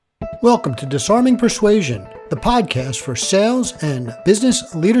Welcome to Disarming Persuasion, the podcast for sales and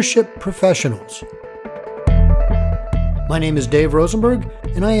business leadership professionals. My name is Dave Rosenberg,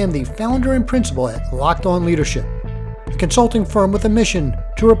 and I am the founder and principal at Locked On Leadership, a consulting firm with a mission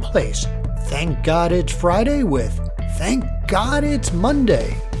to replace "Thank God It's Friday" with "Thank God It's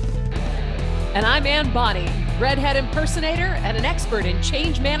Monday." And I'm Ann Bonny, redhead impersonator and an expert in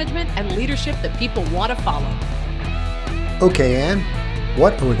change management and leadership that people want to follow. Okay, Ann,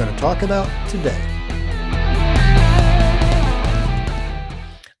 what are we going to talk about today?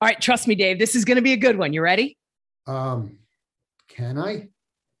 All right, trust me, Dave, this is going to be a good one. You ready? Can I? What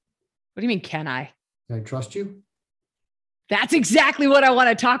do you mean, can I? Can I trust you? That's exactly what I want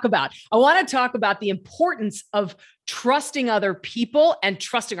to talk about. I want to talk about the importance of trusting other people and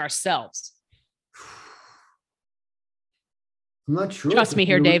trusting ourselves. I'm not sure. Trust me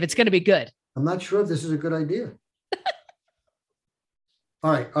here, Dave. It's going to be good. I'm not sure if this is a good idea.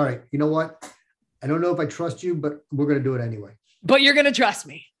 All right. You know what? I don't know if I trust you, but we're going to do it anyway. But you're going to trust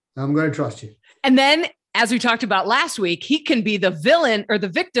me. I'm going to trust you. And then, as we talked about last week, he can be the villain or the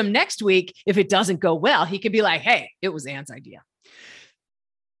victim next week if it doesn't go well. He can be like, hey, it was Ann's idea.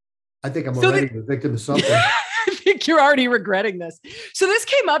 I think I'm already the victim of something. I think you're already regretting this. So this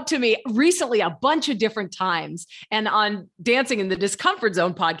came up to me recently a bunch of different times. And on Dancing in the Discomfort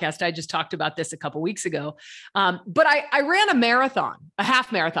Zone podcast, I just talked about this a couple weeks ago. But I ran a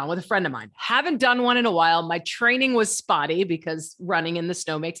half marathon with a friend of mine. Haven't done one in a while. My training was spotty because running in the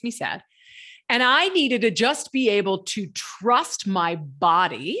snow makes me sad. And I needed to just be able to trust my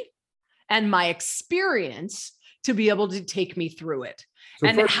body and my experience to be able to take me through it.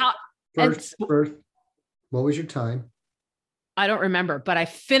 So first, what was your time? I don't remember, but I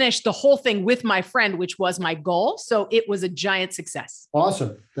finished the whole thing with my friend, which was my goal. So it was a giant success.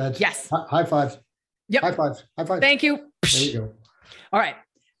 Awesome. Yes. High fives. Yep. High fives. Thank you. There you go. All right.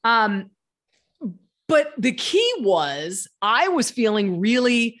 But the key was I was feeling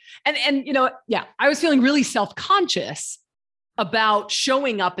really, I was feeling really self-conscious about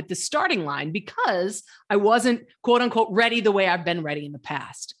showing up at the starting line because I wasn't, quote unquote, ready the way I've been ready in the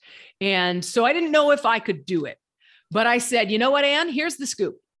past. And so I didn't know if I could do it, but I said, you know what, Ann, here's the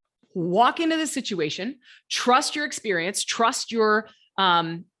scoop. Walk into the situation, trust your experience, trust your,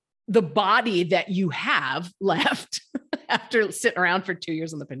 the body that you have left after sitting around for 2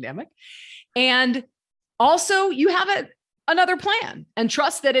 years in the pandemic. And also you have another plan and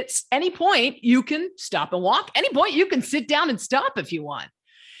trust that it's any point you can stop and walk, any point you can sit down and stop if you want.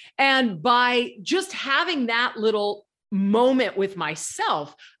 And by just having that little moment with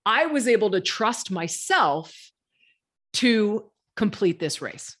myself, I was able to trust myself to complete this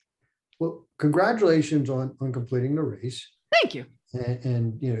race. Well, congratulations on completing the race. Thank you.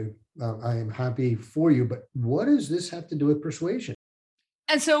 And I am happy for you, but what does this have to do with persuasion?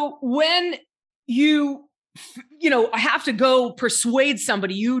 And so when you have to go persuade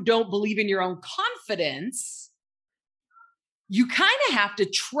somebody you don't believe in your own confidence, you kind of have to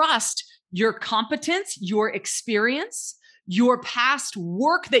trust your competence, your experience, your past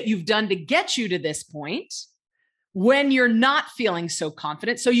work that you've done to get you to this point when you're not feeling so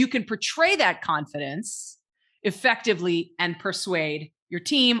confident, so you can portray that confidence effectively and persuade your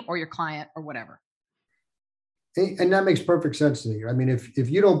team or your client or whatever. And that makes perfect sense to me. I mean, if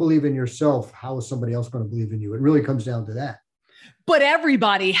you don't believe in yourself, how is somebody else going to believe in you? It really comes down to that. But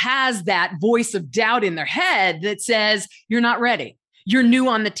everybody has that voice of doubt in their head that says, you're not ready. You're new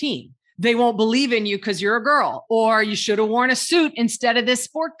on the team. They won't believe in you because you're a girl, or you should have worn a suit instead of this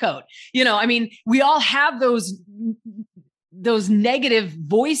sport coat. We all have those negative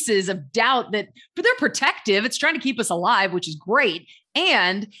voices of doubt but they're protective. It's trying to keep us alive, which is great.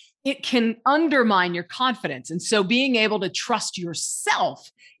 And it can undermine your confidence. And so being able to trust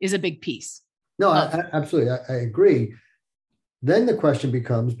yourself is a big piece. No, absolutely. I agree. Then the question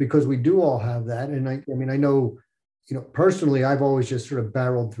becomes, because we do all have that. And I know, personally, I've always just sort of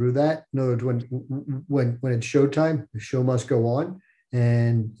barreled through that. In other words, when it's showtime, the show must go on.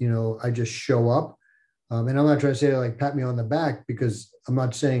 And, I just show up. And I'm not trying to say like, pat me on the back, because I'm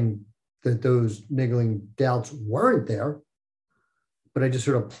not saying that those niggling doubts weren't there, but I just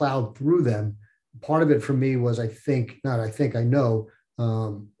sort of plowed through them. Part of it for me was, I know,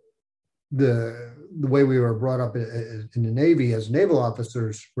 the way we were brought up in the Navy as naval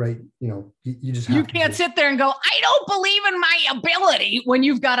officers, right? You can't sit there and go, I don't believe in my ability when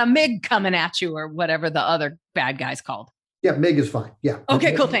you've got a MiG coming at you or whatever the other bad guy's called. Yeah, MiG is fine. Yeah.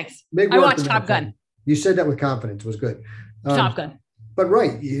 Okay, cool. Thanks. I watched Top Gun. You said that with confidence. It was good. Top Gun. But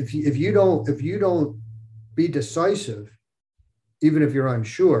right, if you don't be decisive, even if you're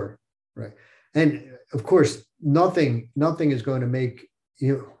unsure, right? And of course, nothing is going to make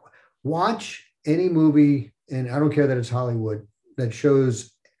watch any movie, and I don't care that it's Hollywood, that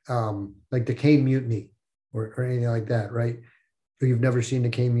shows like the Caine Mutiny or anything like that, right? You've never seen the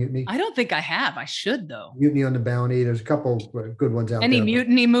Caine Mutiny? I don't think I have. I should, though. Mutiny on the Bounty. There's a couple good ones out there. Any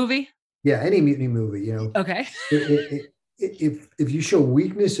mutiny movie? Yeah, any mutiny movie, you know. Okay. If you show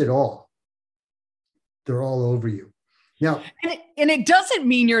weakness at all, they're all over you. Now, and it doesn't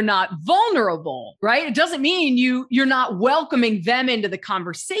mean you're not vulnerable, right? It doesn't mean you're not welcoming them into the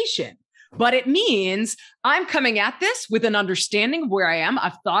conversation, but it means I'm coming at this with an understanding of where I am.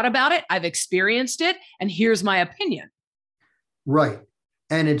 I've thought about it. I've experienced it. And here's my opinion. Right.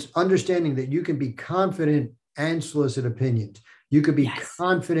 And it's understanding that you can be confident and solicit opinions. You could be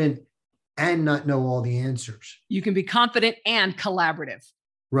confident and not know all the answers. You can be confident and collaborative.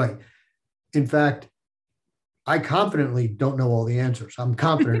 Right. In fact, I confidently don't know all the answers. I'm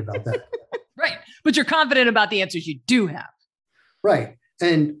confident about that. Right. But you're confident about the answers you do have. Right.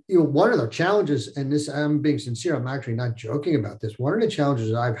 And you know, one of the challenges, and this, I'm being sincere, I'm actually not joking about this. One of the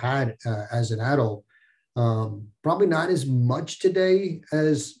challenges I've had as an adult, probably not as much today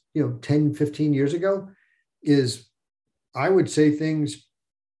as, 10, 15 years ago, is I would say things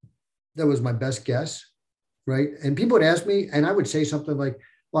that was my best guess, right? And people would ask me, and I would say something like,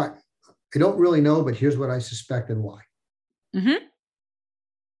 well, I don't really know, but here's what I suspect and why. Mm-hmm.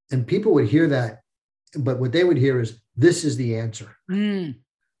 And people would hear that, but what they would hear is, this is the answer.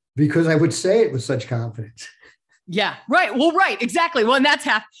 Because I would say it with such confidence. Yeah, right. Well, right, exactly. Well, and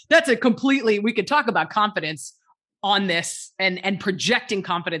that's a completely, we could talk about confidence on this and projecting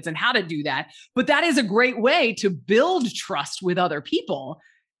confidence and how to do that. But that is a great way to build trust with other people.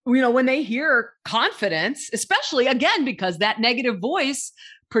 When they hear confidence, especially again, because that negative voice,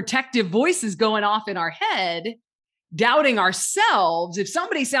 protective voice is going off in our head, doubting ourselves. If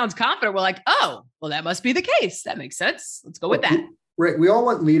somebody sounds confident, we're like, oh, well, that must be the case. That makes sense. Let's go with that. Right. We all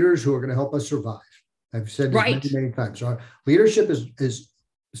want leaders who are going to help us survive. I've said this many, many times. So leadership is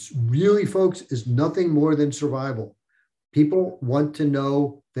really, folks, is nothing more than survival. People want to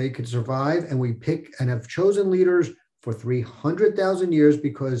know they can survive, and we pick and have chosen leaders for 300,000 years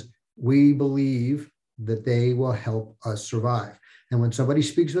because we believe that they will help us survive. And when somebody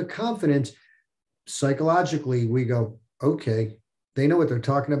speaks with confidence, psychologically, we go, okay, they know what they're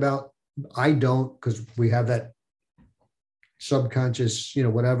talking about. I don't, because we have that subconscious,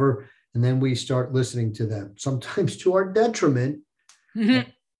 whatever. And then we start listening to them, sometimes to our detriment. Mm-hmm.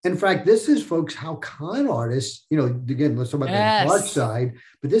 In fact, this is, folks, how con artists, again, let's talk about the dark side,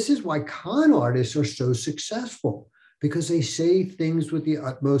 but this is why con artists are so successful, because they say things with the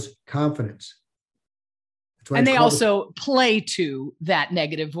utmost confidence. And they also play to that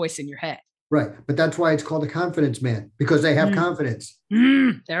negative voice in your head. Right. But that's why it's called a confidence man, because they have confidence.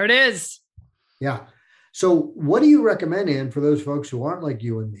 There it is. Yeah. So what do you recommend, Ann, for those folks who aren't like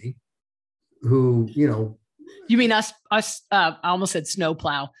you and me, who, You mean us, I almost said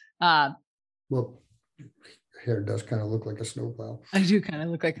snowplow. Well, hair does kind of look like a snowplow. I do kind of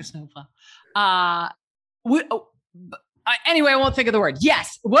look like a snowplow. Anyway, I won't think of the word.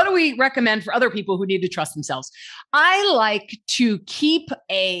 Yes. What do we recommend for other people who need to trust themselves? I like to keep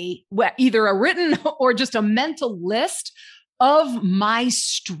either a written or just a mental list of my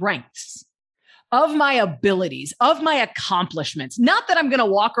strengths, of my abilities, of my accomplishments. Not that I'm going to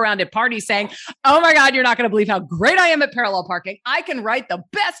walk around at parties saying, oh my God, you're not going to believe how great I am at parallel parking. I can write the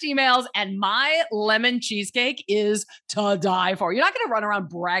best emails and my lemon cheesecake is to die for. You're not going to run around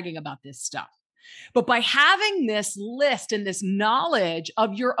bragging about this stuff. But by having this list and this knowledge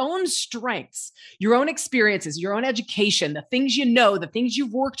of your own strengths, your own experiences, your own education, the things you know, the things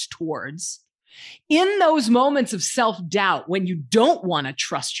you've worked towards, in those moments of self-doubt, when you don't want to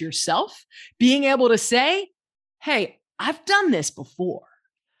trust yourself, being able to say, hey, I've done this before.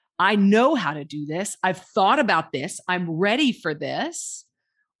 I know how to do this. I've thought about this. I'm ready for this.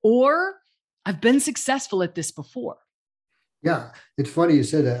 Or I've been successful at this before. Yeah, it's funny you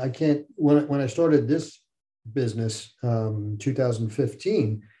said that. I can't, when I started this business,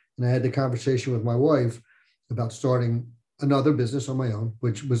 2015, and I had the conversation with my wife about starting another business on my own,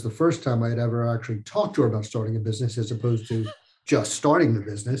 which was the first time I had ever actually talked to her about starting a business as opposed to just starting the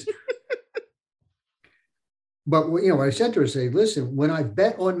business. But, what I said to her, say, listen, when I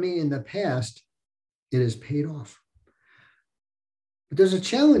bet on me in the past, it has paid off. But there's a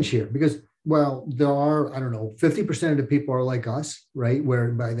challenge here because, well, there are, 50% of the people are like us, right? Where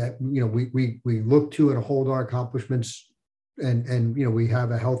by that, we look to and hold our accomplishments and we have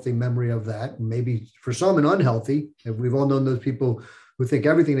a healthy memory of that. Maybe for some an unhealthy. And we've all known those people who think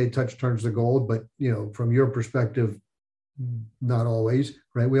everything they touch turns to gold, but from your perspective, not always,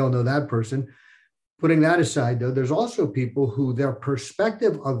 right? We all know that person. Putting that aside, though, there's also people who their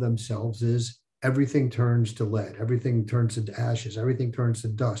perspective of themselves is everything turns to lead, everything turns to ashes, everything turns to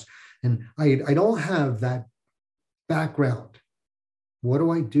dust. And I don't have that background. What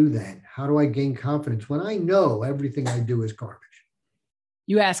do I do then? How do I gain confidence when I know everything I do is garbage?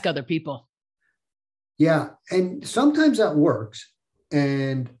 You ask other people. Yeah. And sometimes that works.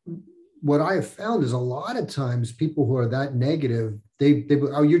 And what I have found is a lot of times people who are that negative, they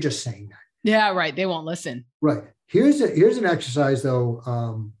oh, you're just saying that. Yeah, right. They won't listen. Right. Here's an exercise,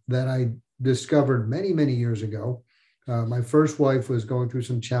 though, that I discovered many, many years ago. My first wife was going through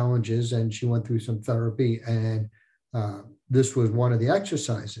some challenges and she went through some therapy. And this was one of the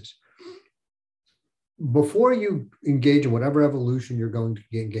exercises. Before you engage in whatever evolution you're going to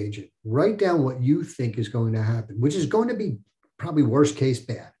engage in, write down what you think is going to happen, which is going to be probably worst case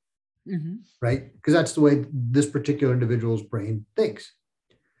bad, right? Because that's the way this particular individual's brain thinks.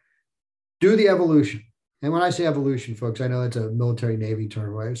 Do the evolution. And when I say evolution, folks, I know it's a military Navy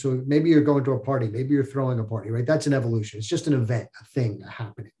term, right? So maybe you're going to a party, maybe you're throwing a party, right? That's an evolution. It's just an event, a thing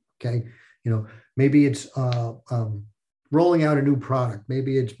happening, okay? Maybe it's rolling out a new product.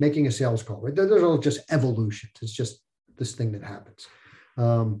 Maybe it's making a sales call, right? Those are all just evolutions. It's just this thing that happens.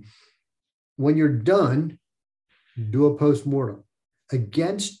 When you're done, do a postmortem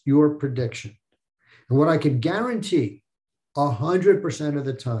against your prediction. And what I can guarantee 100% of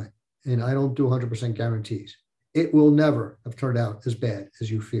the time, and I don't do 100% guarantees, it will never have turned out as bad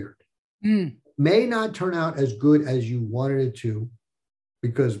as you feared. May not turn out as good as you wanted it to,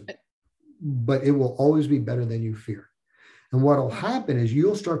 but it will always be better than you feared. And what will happen is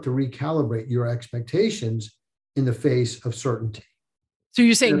you'll start to recalibrate your expectations in the face of certainty. So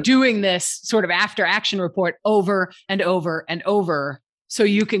you're saying doing this sort of after action report over and over and over, so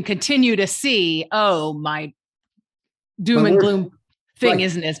you can continue to see, oh, my doom and gloom thing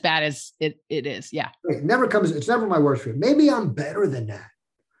isn't as bad as it is. Yeah. It's never my worst fear. Maybe I'm better than that,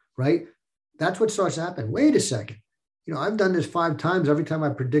 right? That's what starts to happen. Wait a second. I've done this 5 times. Every time I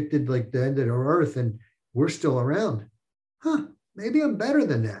predicted like the end of the earth and we're still around. Maybe I'm better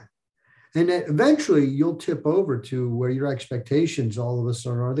than that. And then eventually you'll tip over to where your expectations all of a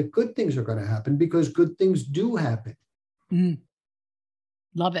sudden are that good things are going to happen, because good things do happen.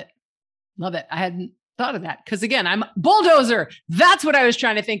 Love it. Love it. I hadn't thought of that, because again, I'm a bulldozer. That's what I was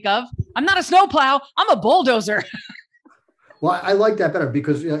trying to think of. I'm not a snowplow. I'm a bulldozer. Well, I like that better,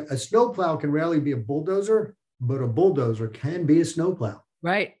 because a snowplow can rarely be a bulldozer, but a bulldozer can be a snowplow.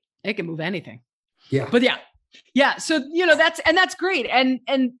 Right. It can move anything. Yeah. But yeah. So, that's great.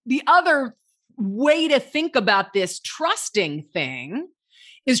 And the other way to think about this trusting thing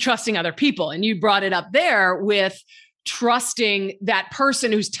is trusting other people. And you brought it up there with trusting that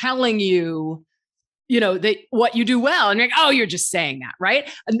person who's telling you, that what you do well. And you're like, oh, you're just saying that, right?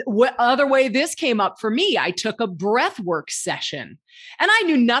 And what other way this came up for me, I took a breath work session and I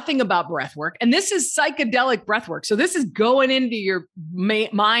knew nothing about breath work. And this is psychedelic breath work. So this is going into your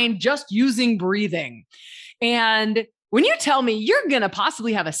mind, just using breathing. And when you tell me you're going to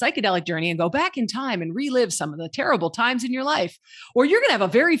possibly have a psychedelic journey and go back in time and relive some of the terrible times in your life, or you're going to have a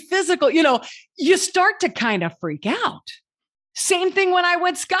very physical, you start to kind of freak out. Same thing when I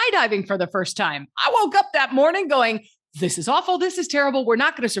went skydiving for the first time. I woke up that morning going, this is awful. This is terrible. We're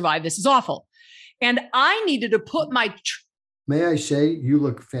not going to survive. This is awful. And I needed to put my... May I say, you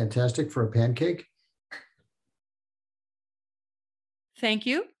look fantastic for a pancake? Thank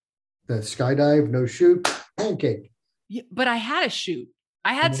you. The skydive, no chute, pancake. Yeah, but I had a chute.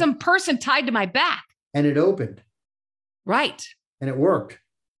 I had some person tied to my back. And it opened. Right. And it worked.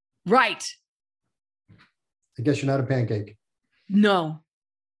 Right. I guess you're not a pancake. No,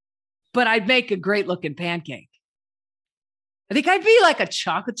 but I'd make a great looking pancake. I think I'd be like a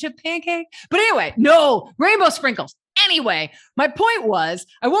chocolate chip pancake. But anyway, no, rainbow sprinkles. Anyway, my point was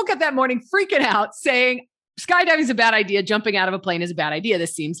I woke up that morning freaking out saying skydiving is a bad idea. Jumping out of a plane is a bad idea.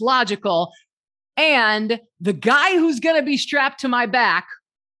 This seems logical. And the guy who's going to be strapped to my back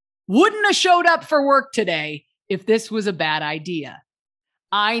wouldn't have showed up for work today if this was a bad idea.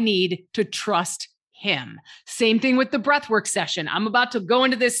 I need to trust him. Same thing with the breathwork session. I'm about to go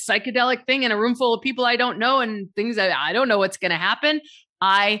into this psychedelic thing in a room full of people I don't know and things that I don't know what's going to happen.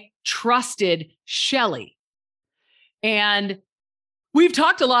 I trusted Shelley. And we've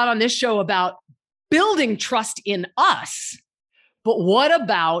talked a lot on this show about building trust in us, but what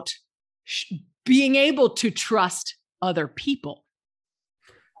about being able to trust other people?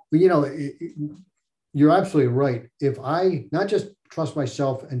 Well, you're absolutely right. If I not just trust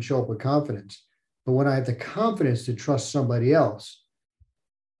myself and show up with confidence, but when I have the confidence to trust somebody else,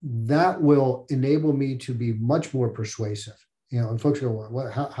 that will enable me to be much more persuasive. And folks go,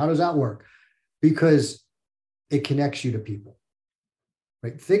 how does that work? because it connects you to people,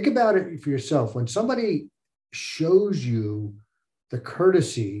 right? Think about it for yourself. When somebody shows you the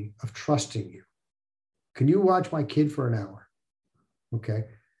courtesy of trusting you, can you watch my kid for an hour? Okay.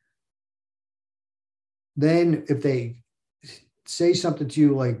 Then if they say something to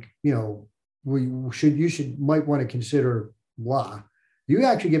you like, might want to consider blah, you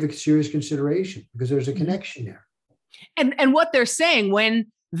actually give it serious consideration because there's a connection there. And what they're saying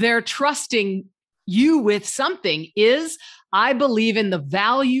when they're trusting you with something is, I believe in the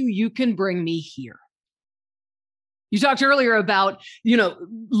value you can bring me here. You talked earlier about,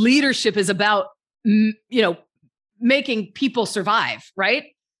 leadership is about, making people survive, right?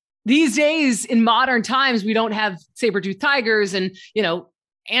 These days in modern times, we don't have saber-toothed tigers and,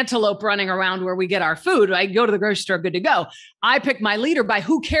 antelope running around where we get our food. I go to the grocery store, good to go. I pick my leader by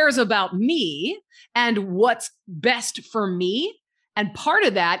who cares about me and what's best for me. And part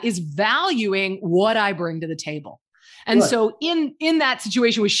of that is valuing what I bring to the table. And so in that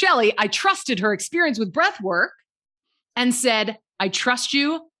situation with Shelly, I trusted her experience with breath work and said, I trust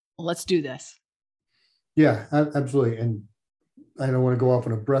you. Let's do this. Yeah, absolutely. And I don't want to go off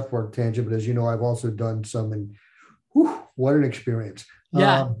on a breathwork tangent, but as you know, I've also done some, and what an experience.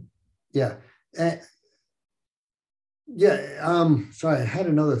 Yeah. Sorry, I had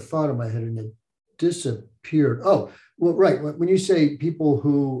another thought in my head and it disappeared. Oh, well, right. When you say people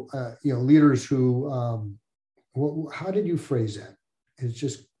who, leaders who, how did you phrase that? It's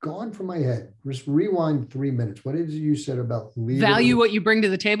just gone from my head. Just rewind 3 minutes. What is it you said about leaders? Value what you bring to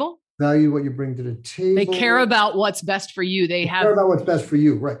the table? Value what you bring to the table. They care about what's best for you. They care about what's best for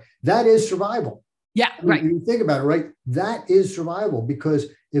you. Right. That is survival. Yeah. Right. You think about it, right? That is survival, because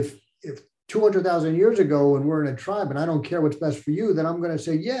if 200,000 years ago and we're in a tribe and I don't care what's best for you, then I'm going to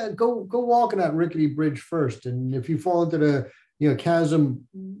say, yeah, go walk on that rickety bridge first. And if you fall into the chasm,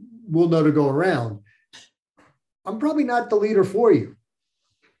 we'll know to go around. I'm probably not the leader for you.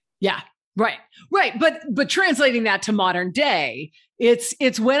 Yeah. Right. But translating that to modern day,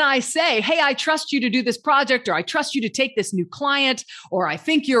 it's when I say, hey, I trust you to do this project, or I trust you to take this new client, or I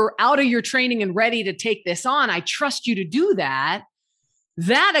think you're out of your training and ready to take this on. I trust you to do that.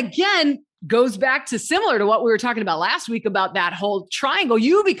 That again goes back to similar to what we were talking about last week about that whole triangle.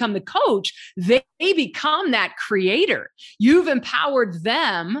 You become the coach. They become that creator. You've empowered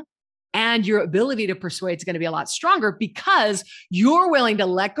them. And your ability to persuade is going to be a lot stronger because you're willing to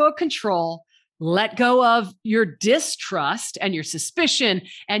let go of control, let go of your distrust and your suspicion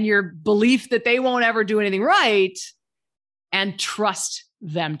and your belief that they won't ever do anything right, and trust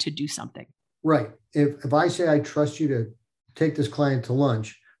them to do something. Right. If I say I trust you to take this client to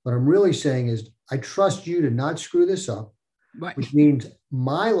lunch, what I'm really saying is I trust you to not screw this up, right, which means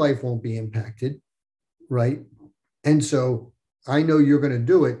my life won't be impacted, right? And so I know you're going to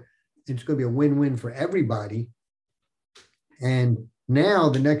do it. It's going to be a win-win for everybody. And now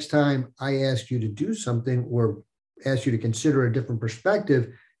the next time I ask you to do something or ask you to consider a different perspective,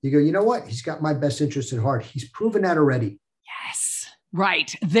 you go, you know what? He's got my best interest at heart. He's proven that already. Yes,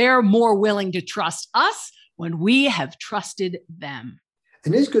 right. They're more willing to trust us when we have trusted them.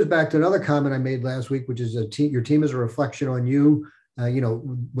 And this goes back to another comment I made last week, which is your team is a reflection on you.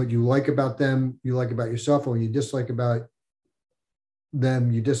 What you like about them, you like about yourself, and what you dislike about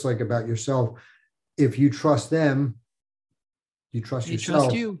them, you dislike about yourself. If you trust them, you trust yourself.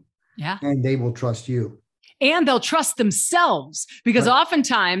 Trust you. Yeah. And they will trust you. And they'll trust themselves, because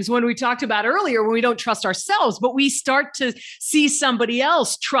oftentimes when we talked about earlier, when we don't trust ourselves, but we start to see somebody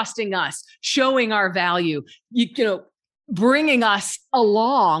else trusting us, showing our value, bringing us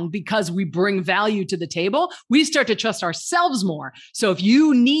along because we bring value to the table, we start to trust ourselves more. So if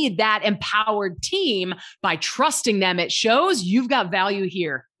you need that empowered team, by trusting them, it shows you've got value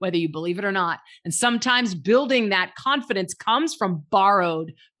here, whether you believe it or not. And sometimes building that confidence comes from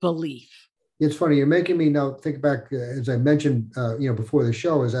borrowed belief. It's funny. You're making me now think back, as I mentioned, before the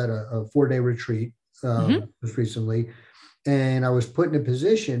show, I was at a 4-day retreat just recently, and I was put in a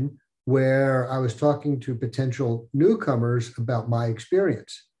position where I was talking to potential newcomers about my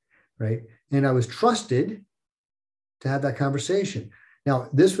experience, right? And I was trusted to have that conversation. Now,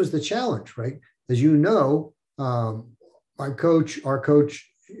 this was the challenge, right? As you know, our coach,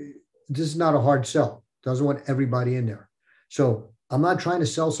 this is not a hard sell. Doesn't want everybody in there. So I'm not trying to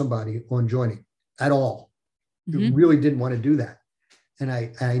sell somebody on joining at all. I really didn't want to do that. And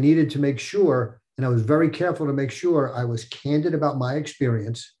I needed to make sure, and I was very careful to make sure I was candid about my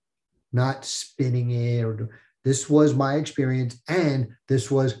experience, not spinning it, this was my experience and this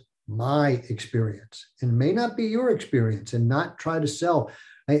was my experience, and may not be your experience, and not try to sell.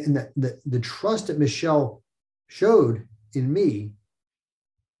 And the trust that Michelle showed in me,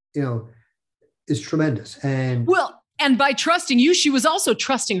 is tremendous. And well, and by trusting you, she was also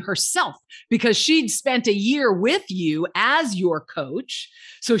trusting herself because she'd spent a year with you as your coach.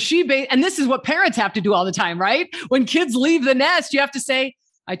 So and this is what parents have to do all the time, right? When kids leave the nest, you have to say,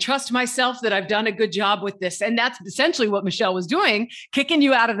 I trust myself that I've done a good job with this. And that's essentially what Michelle was doing, kicking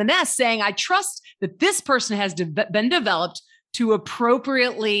you out of the nest, saying, I trust that this person has been developed to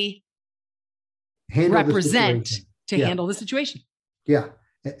appropriately handle the situation. Yeah,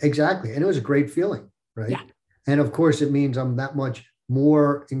 exactly. And it was a great feeling, right? Yeah. And of course, it means I'm that much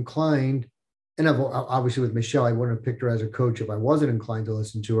more inclined. And obviously with Michelle, I wouldn't have picked her as a coach if I wasn't inclined to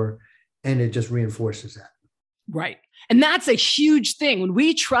listen to her. And it just reinforces that. Right. And that's a huge thing. When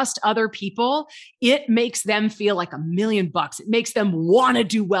we trust other people, it makes them feel like $1 million. It makes them want to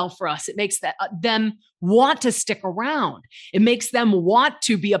do well for us. It makes them want to stick around. It makes them want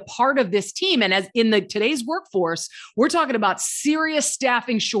to be a part of this team. And as in today's workforce, we're talking about serious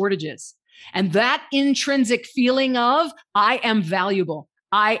staffing shortages. And that intrinsic feeling of, I am valuable,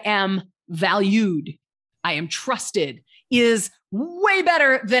 I am valued, I am trusted, is way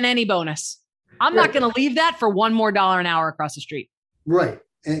better than any bonus. I'm not going to leave that for $1 more an hour across the street. Right.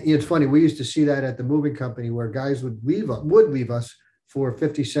 And it's funny. We used to see that at the moving company where guys would leave us for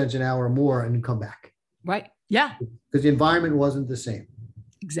 50 cents an hour more and come back. Right. Yeah. Because the environment wasn't the same.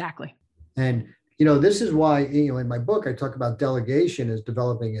 Exactly. And, this is why, in my book, I talk about delegation as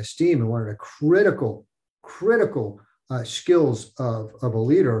developing esteem and one of the critical skills of a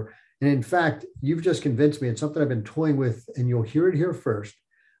leader. And in fact, you've just convinced me. It's something I've been toying with, and you'll hear it here first.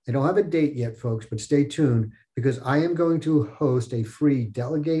 I don't have a date yet, folks, but stay tuned because I am going to host a free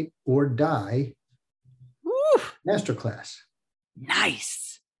Delegate or Die masterclass.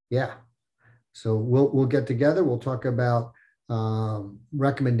 Nice. Yeah. So we'll get together. We'll talk about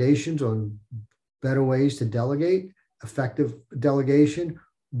recommendations on better ways to delegate, effective delegation,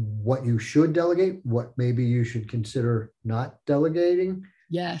 what you should delegate, what maybe you should consider not delegating.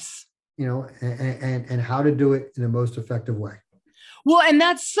 Yes. And how to do it in the most effective way. Well, and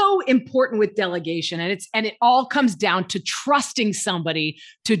that's so important with delegation. And it all comes down to trusting somebody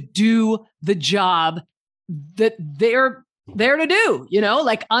to do the job that they're there to do,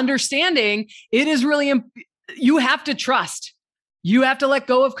 like understanding it is really, you have to trust. You have to let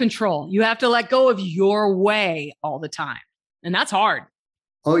go of control. You have to let go of your way all the time. And that's hard.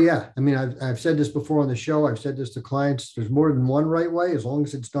 Oh, yeah. I mean, I've said this before on the show. I've said this to clients. There's more than one right way. As long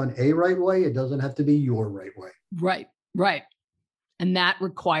as it's done a right way, it doesn't have to be your right way. Right, right. And that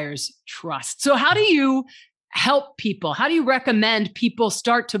requires trust. So how do you help people? How do you recommend people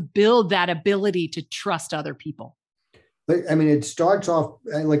start to build that ability to trust other people? I mean, it starts off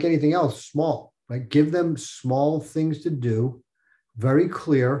like anything else, small, right? Give them small things to do, very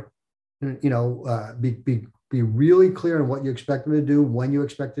clear, be really clear on what you expect them to do, when you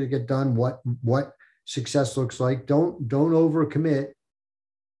expect it to get done, what success looks like. Don't overcommit,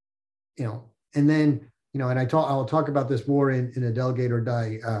 and then, and I'll talk about this more in a Delegate or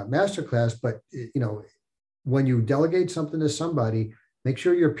Die masterclass, but when you delegate something to somebody, make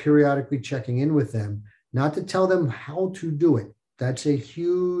sure you're periodically checking in with them, not to tell them how to do it. That's a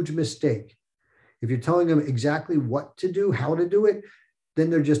huge mistake. If you're telling them exactly what to do, how to do it, then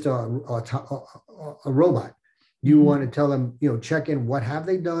they're just a robot. You want to tell them, check in, what have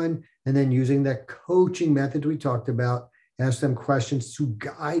they done? And then using that coaching method we talked about, ask them questions to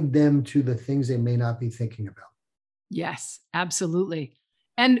guide them to the things they may not be thinking about. Yes, absolutely.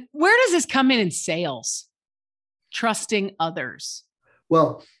 And where does this come in sales? Trusting others.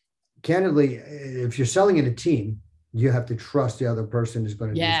 Well, candidly, if you're selling in a team, you have to trust the other person is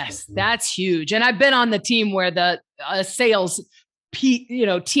going to do something. Yes, that's huge. And I've been on the team where the sales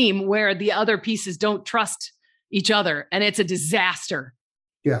team where the other pieces don't trust each other, and it's a disaster.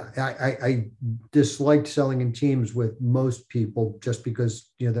 Yeah, I disliked selling in teams with most people just because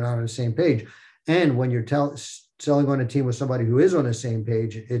they're not on the same page. And when you're selling on a team with somebody who is on the same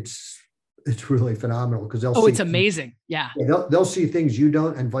page, it's really phenomenal because they'll. It's amazing. Yeah. They'll see things you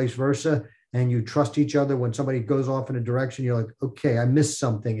don't, and vice versa. And you trust each other. When somebody goes off in a direction, you're like, okay, I missed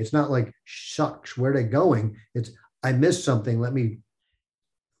something. It's not like, shucks, where are they going? It's, I missed something. Let me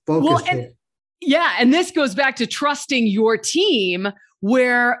focus. Yeah. And this goes back to trusting your team,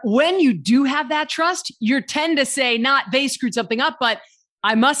 where when you do have that trust, you tend to say, not they screwed something up, but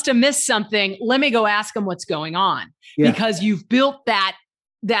I must have missed something. Let me go ask them what's going on, because you've built that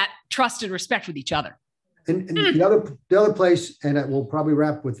trust and respect with each other. And the other place, and we'll probably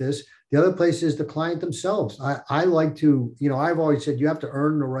wrap with this, the other place is the client themselves. I like to, I've always said you have to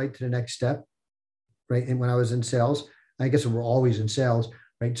earn the right to the next step, right? And when I was in sales, I guess we're always in sales,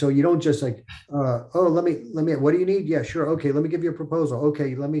 right? So you don't just like, let me, what do you need? Yeah, sure. Okay, let me give you a proposal.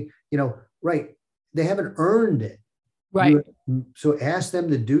 Okay, let me, right. they haven't earned it. Right. So ask them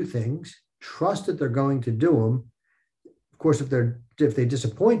to do things, trust that they're going to do them. Of course, if they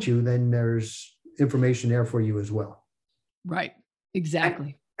disappoint you, then there's information there for you as well. Right.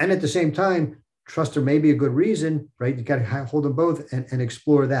 Exactly. And at the same time, trust there may be a good reason, right? You got to hold them both and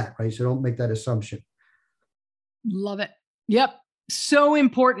explore that, right? So don't make that assumption. Love it. Yep. So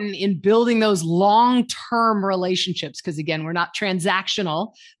important in building those long-term relationships. Because again, we're not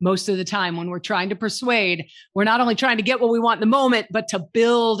transactional most of the time. When we're trying to persuade, we're not only trying to get what we want in the moment, but to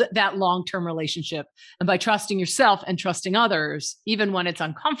build that long-term relationship. And by trusting yourself and trusting others, even when it's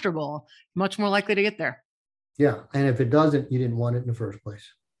uncomfortable, much more likely to get there. Yeah. And if it doesn't, you didn't want it in the first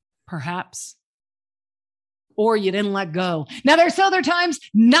place. Perhaps. Or you didn't let go. Now, there's other times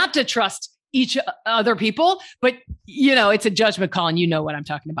not to trust each other people, but it's a judgment call, and you know what I'm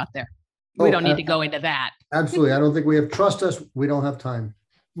talking about there. We don't need to go into that. Absolutely. I don't think we have trust us. We don't have time.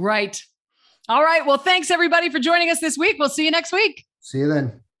 Right. All right. Well, thanks everybody for joining us this week. We'll see you next week. See you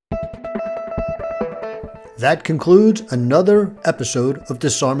then. That concludes another episode of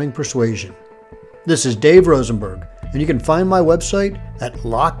Disarming Persuasion. This is Dave Rosenberg, and you can find my website at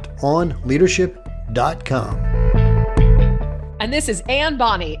lockedonleadership.com. And this is Ann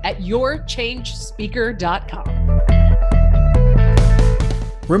Bonny at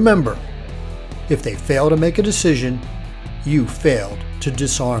yourchangespeaker.com. Remember, if they fail to make a decision, you failed to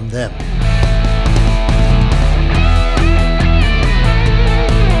disarm them.